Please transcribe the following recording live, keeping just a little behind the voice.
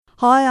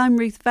Hi, I'm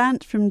Ruth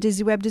Vant from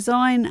Dizzy Web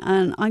Design,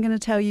 and I'm going to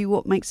tell you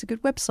what makes a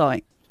good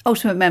website.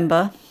 Ultimate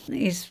Member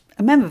is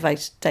a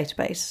member-based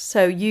database,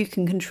 so you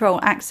can control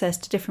access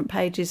to different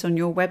pages on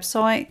your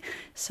website.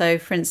 So,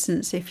 for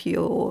instance, if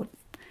you're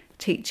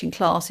teaching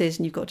classes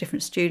and you've got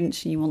different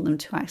students and you want them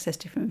to access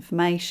different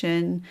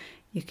information,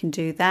 you can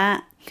do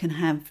that.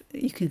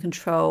 You can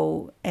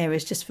control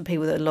areas just for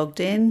people that are logged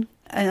in.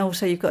 And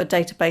also you've got a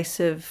database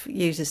of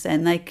users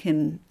then. They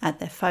can add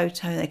their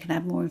photo, they can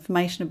add more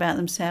information about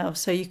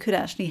themselves. So you could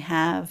actually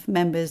have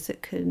members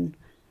that can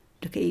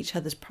look at each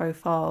other's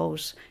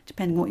profiles.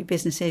 Depending on what your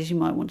business is, you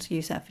might want to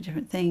use that for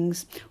different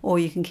things. Or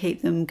you can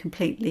keep them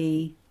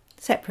completely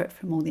separate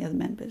from all the other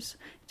members.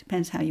 It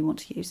depends how you want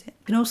to use it.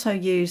 You can also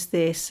use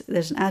this,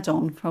 there's an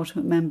add-on for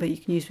Ultimate Member you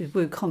can use with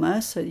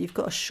WooCommerce. So you've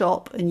got a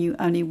shop and you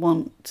only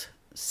want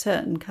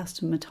certain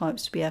customer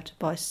types to be able to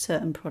buy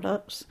certain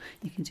products.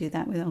 You can do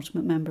that with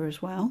Ultimate Member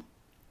as well.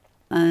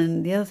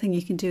 And the other thing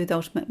you can do with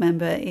Ultimate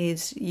Member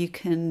is you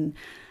can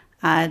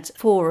add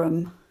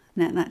forum,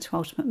 net that to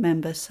Ultimate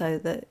Member so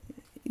that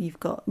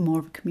you've got more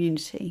of a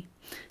community.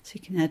 So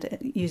you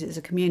can use it as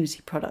a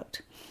community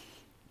product.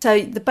 So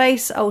the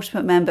base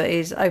Ultimate Member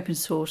is open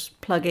source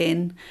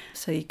plugin,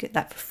 so you get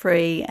that for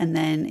free. And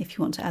then if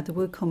you want to add the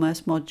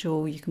WooCommerce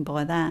module, you can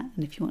buy that.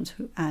 And if you want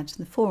to add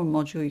the forum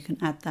module, you can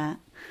add that.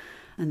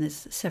 And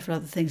there's several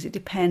other things. It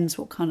depends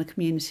what kind of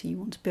community you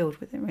want to build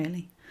with it,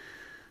 really.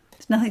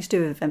 It's nothing to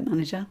do with Event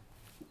Manager.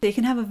 You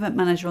can have Event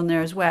Manager on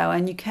there as well,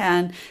 and you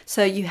can.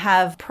 So you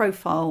have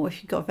profile.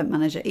 If you've got Event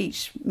Manager,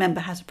 each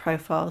member has a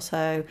profile.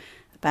 So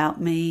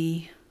about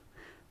me,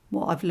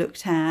 what I've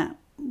looked at,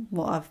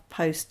 what I've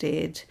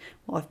posted,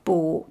 what I've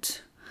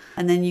bought.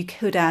 And then you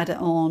could add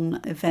on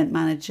Event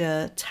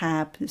Manager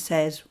tab that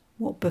says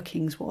what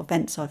bookings, what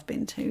events I've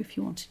been to, if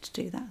you wanted to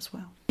do that as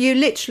well. You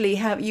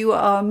literally you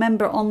are a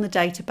member on the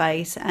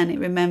database and it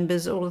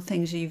remembers all the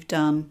things you've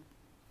done,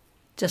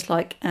 just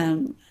like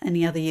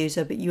any other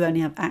user, but you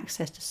only have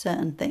access to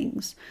certain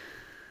things.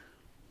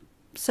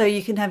 So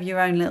you can have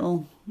your own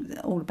little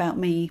All About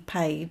Me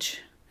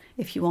page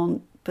if you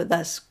want, but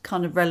that's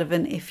kind of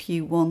relevant if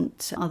you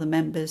want other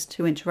members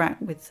to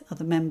interact with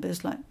other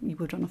members like you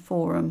would on a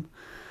forum.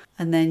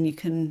 And then you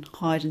can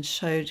hide and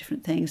show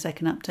different things. They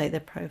can update their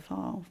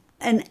profile.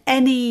 And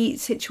any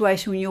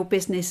situation when your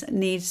business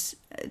needs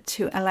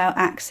to allow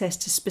access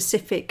to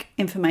specific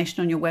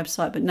information on your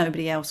website, but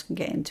nobody else can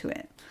get into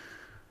it.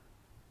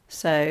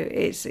 So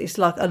it's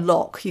like a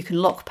lock. You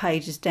can lock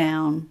pages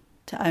down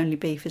to only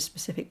be for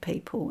specific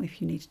people if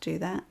you need to do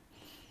that.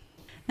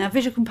 Now,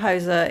 Visual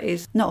Composer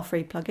is not a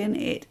free plugin.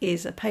 It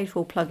is a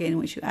paid-for plugin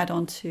which you add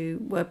on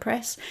to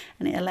WordPress,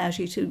 and it allows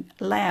you to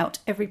lay out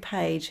every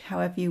page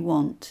however you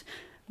want.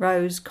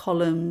 Rows,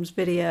 columns,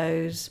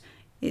 videos.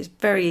 It's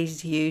very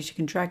easy to use. You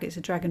can drag it. It's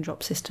a drag and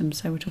drop system.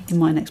 So we're talking in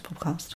my next podcast.